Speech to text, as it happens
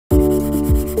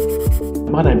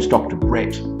My name's Dr.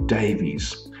 Brett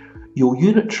Davies. Your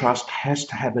unit trust has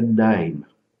to have a name.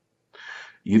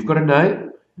 You've got a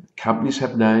name, companies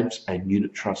have names, and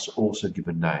unit trusts are also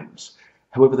given names.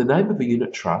 However, the name of a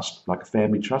unit trust, like a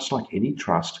family trust, like any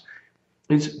trust,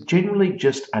 is generally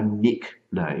just a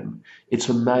nickname. It's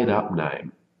a made-up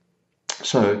name.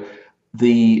 So,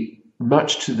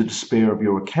 much to the despair of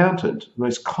your accountant, the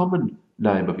most common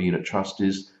name of a unit trust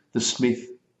is the Smith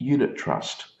Unit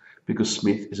Trust, because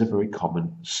Smith is a very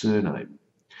common surname.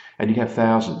 And you have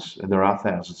thousands, and there are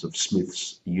thousands of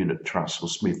Smith's Unit Trusts or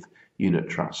Smith Unit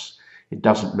Trusts. It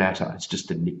doesn't matter, it's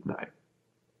just a nickname.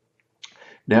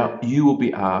 Now, you will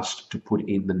be asked to put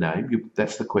in the name.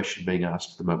 That's the question being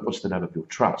asked at the moment. What's the name of your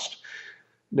trust?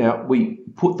 Now, we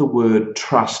put the word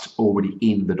trust already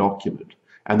in the document,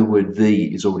 and the word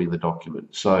the is already in the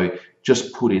document. So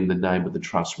just put in the name of the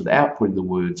trust without putting the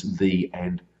words the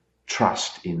and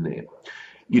trust in there.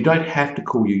 You don't have to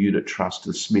call your unit trust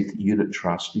the Smith Unit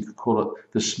Trust. You could call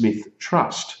it the Smith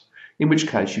Trust, in which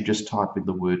case you just type in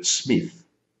the word Smith.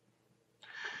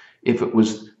 If it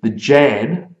was the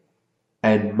Jan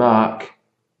and Mark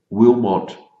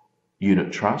Wilmot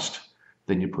Unit Trust,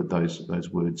 then you put those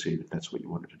words in if that's what you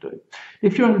wanted to do.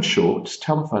 If you're unsure, just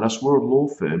telephone us. We're a law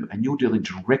firm and you're dealing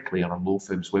directly on a law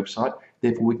firm's website.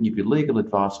 Therefore, we can give you legal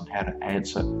advice on how to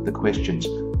answer the questions.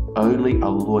 Only a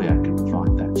lawyer can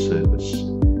provide that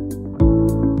service.